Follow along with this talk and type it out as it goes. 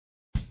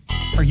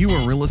Are you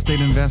a real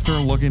estate investor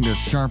looking to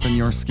sharpen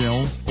your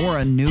skills or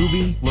a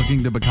newbie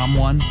looking to become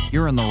one?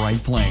 You're in the right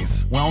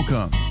place.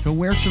 Welcome to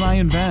Where Should I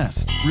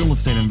Invest? Real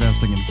Estate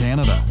Investing in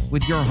Canada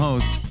with your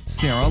host,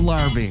 Sarah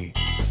Larby.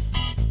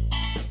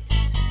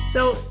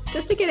 So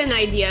just to get an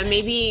idea,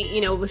 maybe,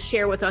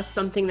 share with us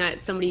something that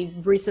somebody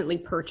recently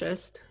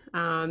purchased.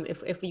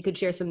 If you could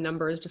share some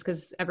numbers, just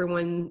because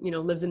everyone,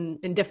 lives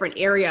in different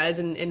areas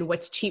and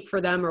what's cheap for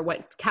them or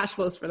what cash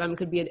flows for them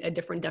could be a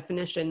different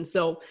definition.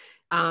 So,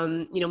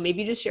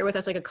 maybe just share with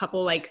us like a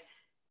couple like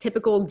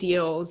typical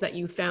deals that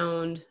you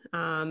found,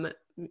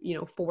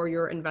 for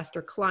your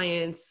investor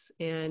clients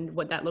and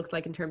what that looked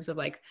like in terms of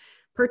like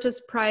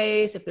purchase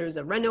price, if there's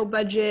a reno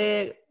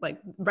budget, like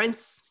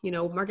rents,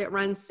 market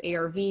rents,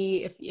 ARV,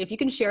 if you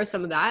can share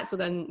some of that. So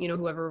then,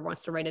 whoever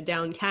wants to write it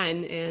down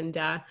can, and,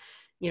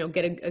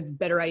 get a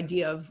better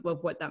idea of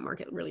what that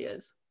market really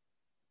is.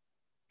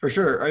 For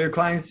sure. Are your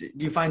clients, do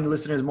you find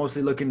listeners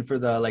mostly looking for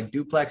the like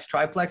duplex,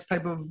 triplex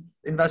type of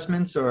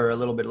investments or a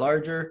little bit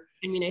larger?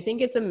 I mean, I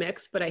think it's a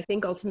mix, but I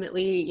think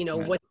ultimately,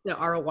 what's the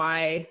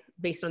ROI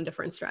based on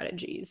different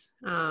strategies,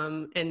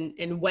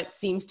 and what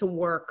seems to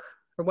work,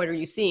 or what are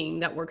you seeing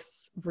that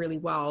works really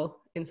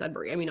well in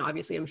Sudbury? I mean,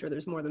 obviously, I'm sure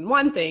there's more than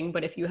one thing,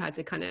 but if you had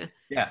to kind of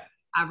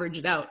average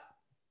it out.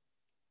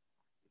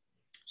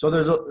 So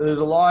there's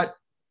a lot.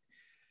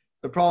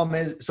 The problem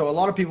is, so a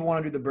lot of people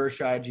want to do the BRRRR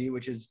strategy,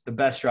 which is the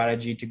best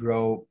strategy to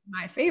grow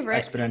my favorite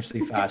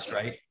exponentially fast,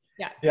 right?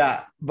 Yeah.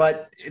 Yeah.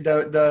 But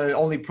the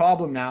only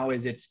problem now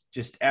is it's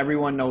just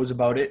everyone knows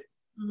about it.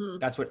 Mm-hmm.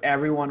 That's what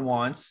everyone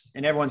wants,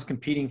 and everyone's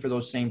competing for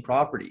those same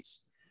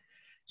properties.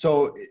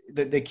 So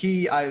the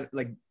key,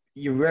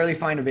 you rarely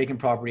find a vacant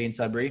property in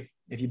Sudbury.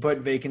 If you put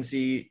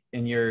vacancy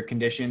in your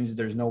conditions,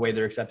 there's no way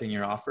they're accepting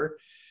your offer.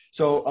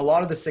 So a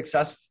lot of the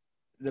success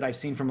that I've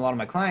seen from a lot of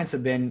my clients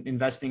have been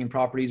investing in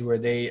properties where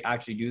they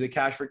actually do the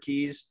cash for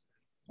keys,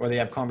 or they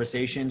have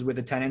conversations with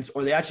the tenants,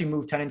 or they actually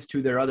move tenants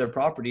to their other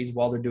properties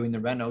while they're doing the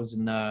renos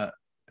and the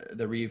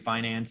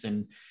refinance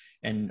and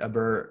a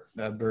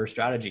BRRRR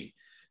strategy.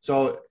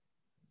 So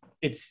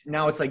it's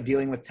like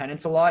dealing with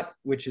tenants a lot,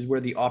 which is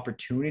where the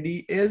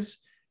opportunity is,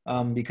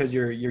 because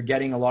you're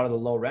getting a lot of the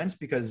low rents,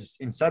 because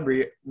in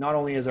Sudbury, not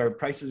only has our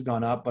prices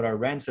gone up, but our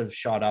rents have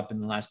shot up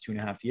in the last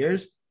 2.5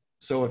 years.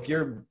 So if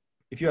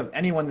you have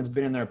anyone that's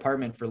been in their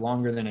apartment for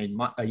longer than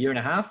a year and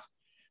a half,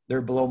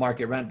 they're below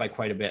market rent by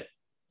quite a bit.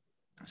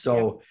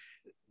 So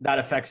that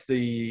affects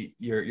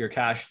your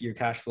cash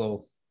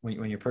flow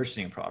when you're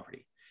purchasing a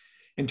property.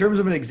 In terms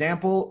of an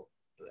example,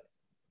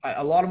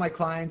 a lot of my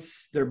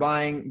clients, they're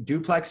buying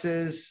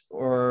duplexes,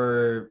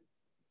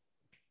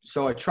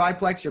 so a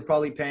triplex, you're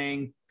probably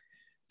paying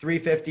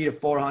 $350 to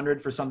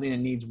 $400 for something that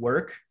needs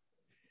work.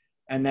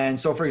 And then,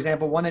 so for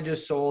example, one that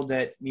just sold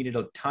that needed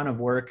a ton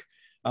of work.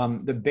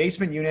 The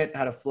basement unit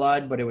had a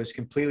flood, but it was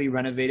completely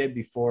renovated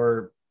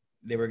before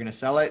they were going to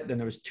sell it. Then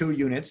there was 2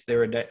 units. They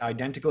were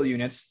identical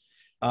units,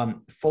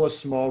 full of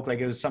smoke. Like,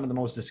 it was some of the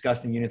most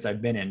disgusting units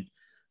I've been in,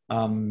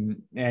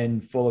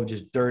 and full of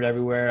just dirt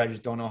everywhere. I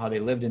just don't know how they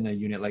lived in a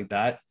unit like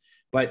that.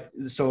 But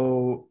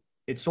so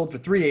it sold for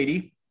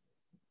 $380.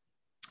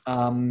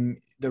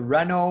 The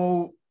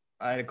reno,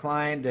 I had a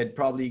client that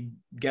probably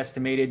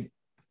guesstimated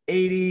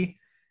 $80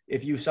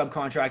 if you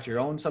subcontract your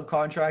own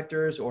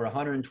subcontractors, or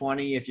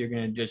 $120 if you're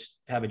going to just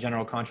have a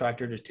general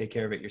contractor just take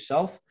care of it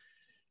yourself.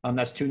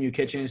 That's 2 new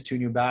kitchens, 2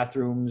 new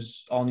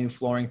bathrooms, all new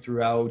flooring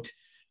throughout,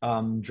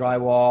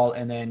 drywall,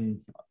 and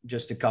then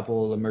just a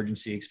couple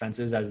emergency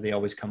expenses as they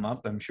always come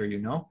up, I'm sure you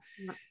know.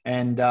 Yeah.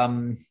 And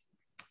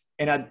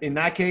in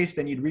that case,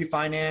 then you'd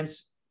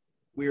refinance.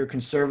 We were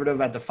conservative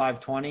at the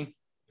 $520,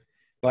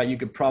 but you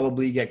could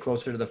probably get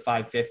closer to the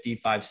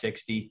 $550,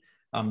 $560,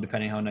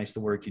 depending how nice the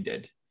work you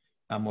did.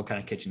 What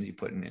kind of kitchens you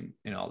put in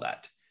and all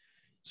that.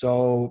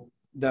 So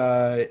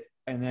and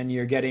then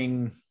you're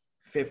getting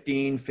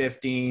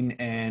 15,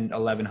 and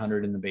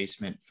 1,100 in the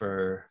basement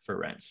for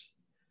rents.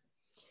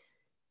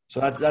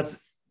 So that's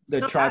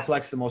the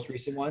triplex, the most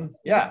recent one.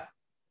 Yeah.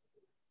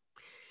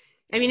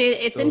 I mean,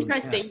 it's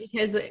interesting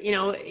because,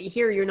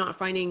 here you're not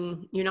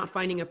finding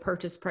a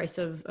purchase price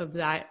of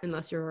that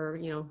unless you're,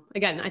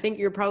 again, I think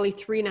you're probably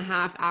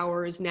 3.5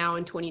 hours now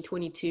in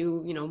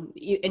 2022,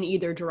 in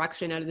either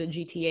direction out of the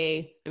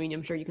GTA. I mean,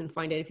 I'm sure you can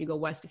find it if you go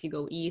west, if you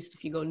go east,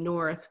 if you go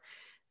north.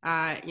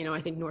 I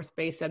think North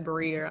Bay,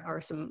 Sudbury are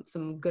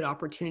some good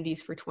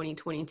opportunities for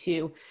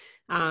 2022.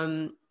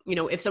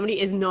 If somebody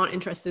is not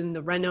interested in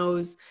the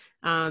renos,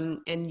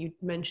 and you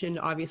mentioned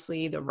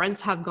obviously the rents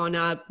have gone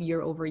up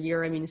year over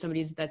year. I mean,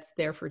 somebody's that's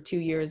there for 2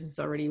 years is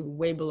already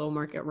way below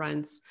market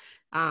rents.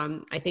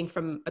 I think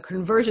from a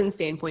conversion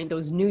standpoint,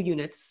 those new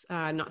units,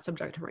 not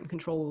subject to rent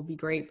control, will be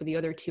great, but the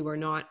other 2 are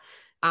not.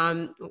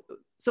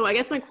 So I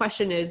guess my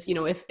question is,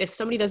 if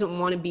somebody doesn't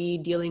want to be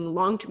dealing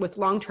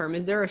long-term,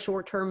 is there a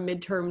short-term,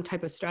 mid-term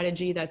type of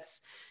strategy that's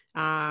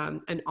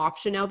an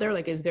option out there?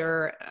 Like, is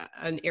there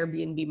an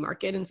Airbnb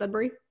market in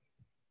Sudbury?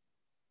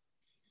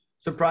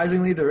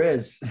 Surprisingly, there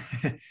is.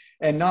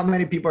 And not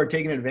many people are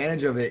taking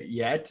advantage of it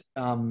yet.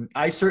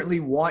 I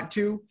certainly want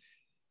to.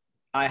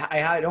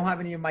 I don't have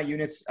any of my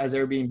units as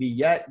Airbnb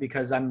yet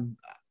because I'm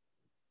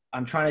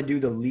trying to do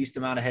the least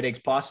amount of headaches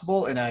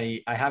possible. And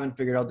I haven't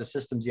figured out the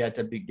systems yet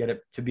to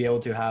be able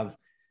to have,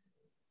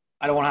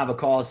 I don't want to have a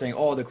call saying,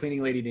 oh, the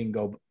cleaning lady didn't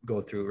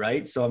go through.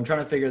 Right. So I'm trying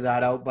to figure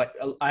that out, but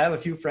I have a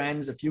few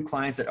clients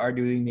that are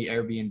doing the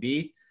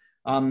Airbnb.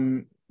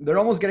 They're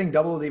almost getting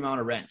double the amount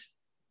of rent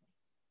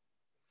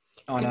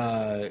on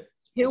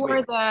who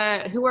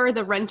are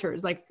the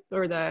renters, like,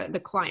 or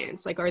the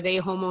clients? Like, are they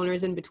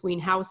homeowners in between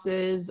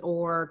houses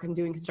or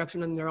doing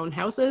construction on their own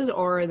houses,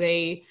 or are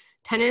they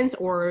tenants,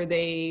 or are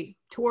they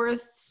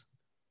tourists?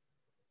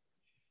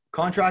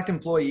 Contract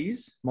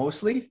employees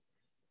mostly.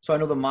 So I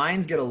know the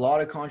mines get a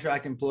lot of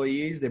contract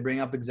employees. They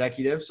bring up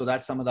executives. So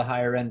that's some of the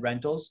higher end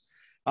rentals.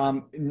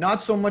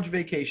 Not so much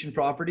vacation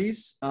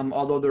properties,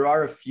 although there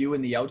are a few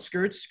in the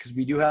outskirts because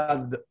we do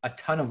have a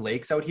ton of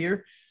lakes out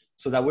here.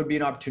 So that would be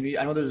an opportunity.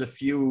 I know there's a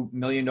few $1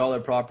 million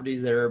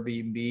properties that are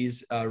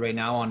Airbnbs right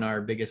now on our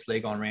biggest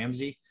lake on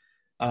Ramsey.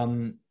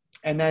 And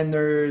then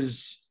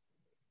so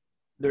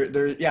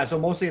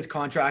mostly it's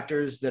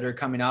contractors that are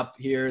coming up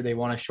here. They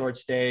want a short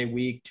stay,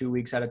 week, 2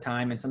 weeks at a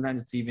time. And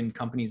sometimes it's even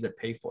companies that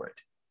pay for it.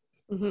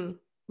 Mm-hmm.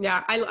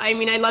 Yeah. I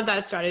mean, I love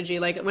that strategy.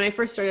 Like when I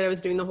first started, I was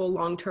doing the whole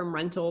long-term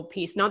rental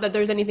piece. Not that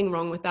there's anything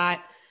wrong with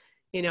that,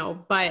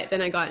 but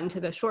then I got into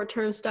the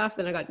short-term stuff.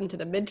 Then I got into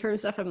the mid-term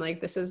stuff. I'm like,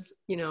 this is,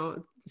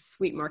 the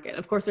sweet market.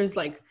 Of course, there's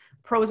like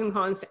pros and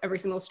cons to every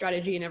single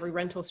strategy and every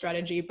rental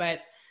strategy. But,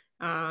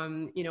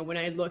 when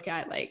I look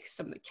at like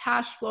some of the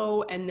cash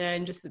flow and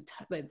then just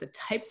the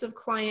types of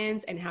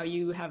clients and how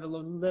you have a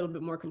little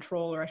bit more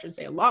control, or I should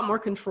say a lot more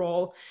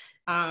control,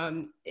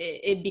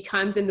 it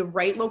becomes in the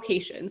right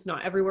locations.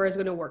 Not everywhere is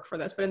going to work for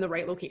this, but in the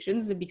right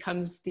locations, it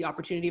becomes the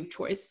opportunity of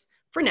choice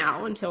for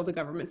now until the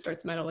government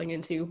starts meddling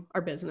into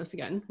our business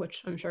again,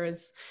 which I'm sure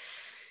is,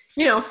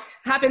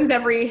 happens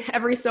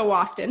every so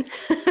often.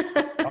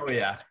 Oh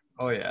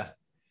yeah.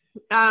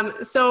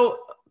 So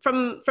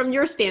from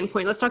your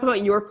standpoint, let's talk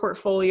about your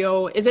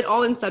portfolio. Is it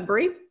all in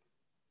Sudbury?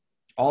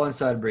 All in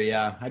Sudbury.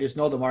 Yeah. I just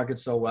know the market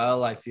so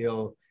well. I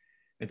feel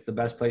it's the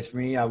best place for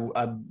me.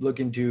 I'm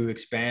looking to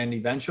expand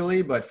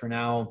eventually, but for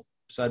now,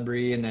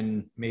 Sudbury, and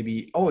then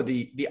maybe,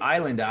 the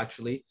island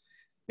actually.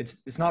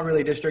 It's not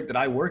really a district that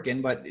I work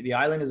in, but the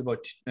island is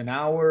about an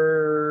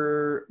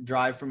hour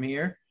drive from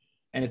here.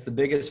 And it's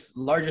the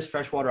largest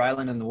freshwater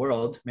island in the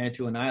world,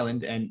 Manitoulin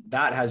Island. And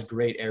that has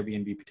great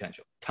Airbnb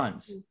potential,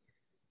 tons.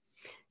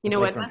 You know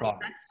what?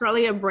 That's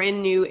probably a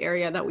brand new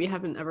area that we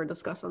haven't ever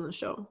discussed on the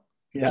show.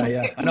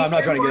 Yeah. I know I'm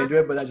not trying to get into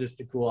it, but that's just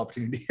a cool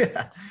opportunity.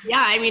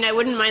 Yeah. I mean, I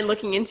wouldn't mind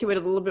looking into it a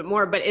little bit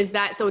more, but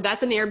that's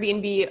an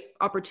Airbnb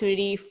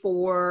opportunity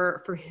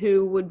for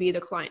who would be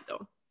the client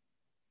though?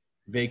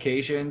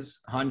 Vacations,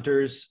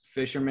 hunters,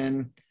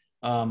 fishermen,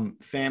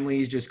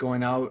 families just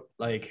going out.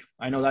 Like,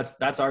 I know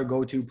that's our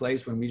go-to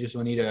place when we just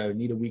need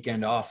a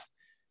weekend off.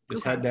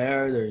 Just head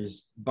there.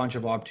 There's a bunch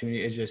of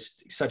opportunity. It's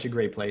just such a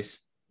great place.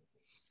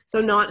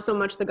 So not so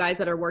much the guys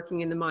that are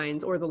working in the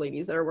mines or the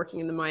ladies that are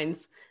working in the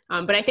mines.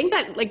 But I think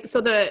that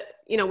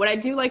what I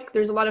do like,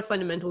 there's a lot of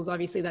fundamentals,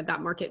 obviously,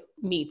 that market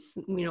meets,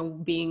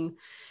 being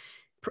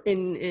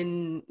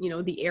in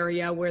the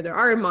area where there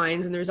are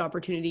mines and there's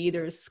opportunity.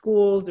 There's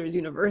schools, there's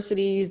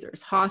universities,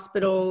 there's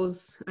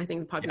hospitals. I think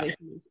the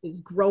population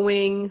is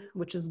growing,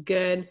 which is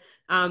good.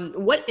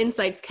 What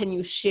insights can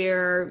you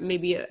share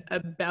maybe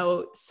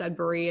about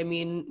Sudbury? I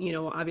mean,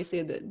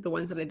 obviously the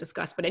ones that I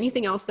discussed, but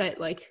anything else that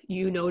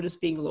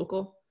just being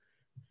local?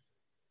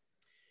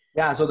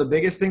 Yeah. So the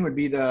biggest thing would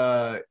be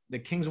the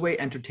Kingsway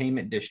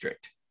Entertainment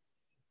District.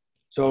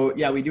 So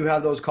yeah, we do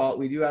have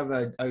we do have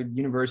a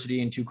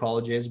university and 2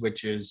 colleges,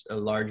 which is a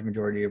large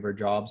majority of our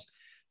jobs.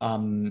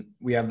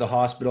 We have the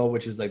hospital,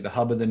 which is like the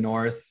hub of the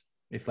north.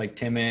 If like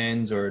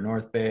Timmins or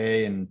North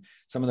Bay and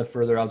some of the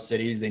further out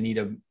cities, they need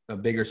a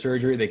bigger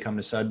surgery, they come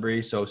to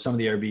Sudbury. So some of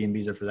the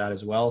Airbnbs are for that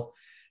as well.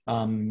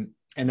 And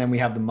then we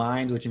have the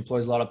mines, which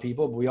employs a lot of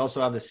people, but we also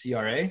have the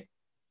CRA,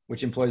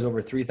 which employs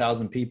over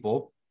 3,000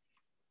 people,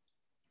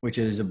 which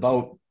is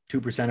about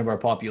 2% of our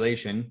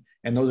population.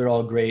 And those are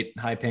all great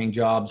high-paying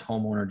jobs,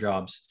 homeowner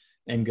jobs,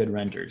 and good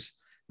renters.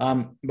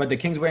 But the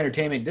Kingsway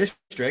Entertainment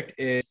District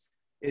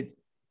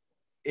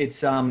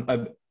it's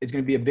going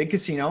to be a big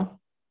casino,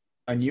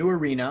 a new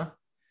arena,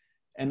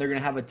 and they're going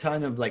to have a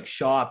ton of like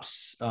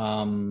shops,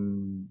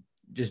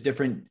 just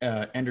different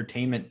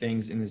entertainment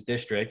things in this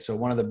district. So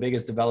one of the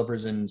biggest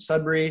developers in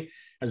Sudbury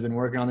has been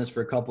working on this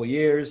for a couple of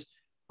years.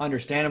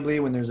 Understandably,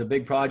 when there's a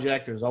big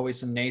project, there's always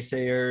some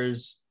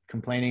naysayers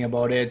complaining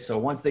about it. So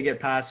once they get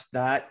past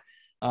that,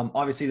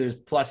 obviously there's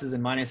pluses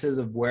and minuses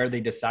of where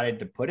they decided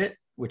to put it,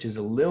 which is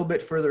a little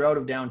bit further out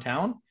of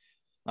downtown,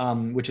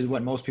 which is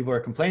what most people are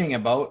complaining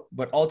about.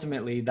 But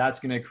ultimately, that's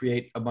going to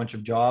create a bunch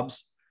of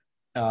jobs,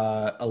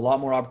 a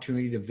lot more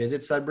opportunity to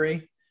visit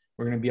Sudbury.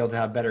 We're going to be able to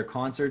have better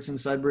concerts in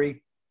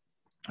Sudbury,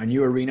 a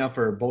new arena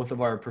for both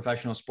of our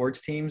professional sports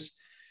teams.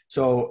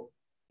 So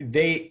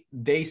they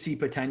see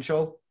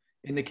potential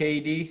in the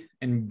KED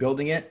and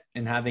building it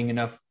and having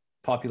enough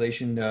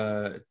population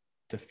to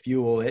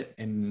fuel it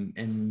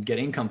and get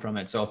income from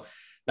it. So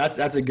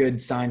that's a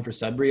good sign for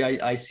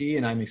Sudbury, I see,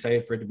 and I'm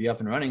excited for it to be up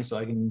and running so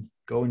I can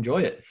go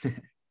enjoy it.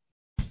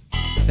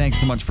 Thanks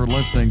so much for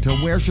listening to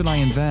Where Should I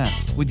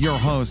Invest with your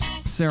host,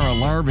 Sarah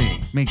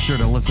Larby. Make sure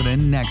to listen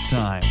in next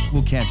time.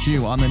 We'll catch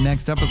you on the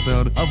next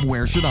episode of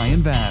Where Should I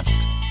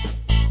Invest?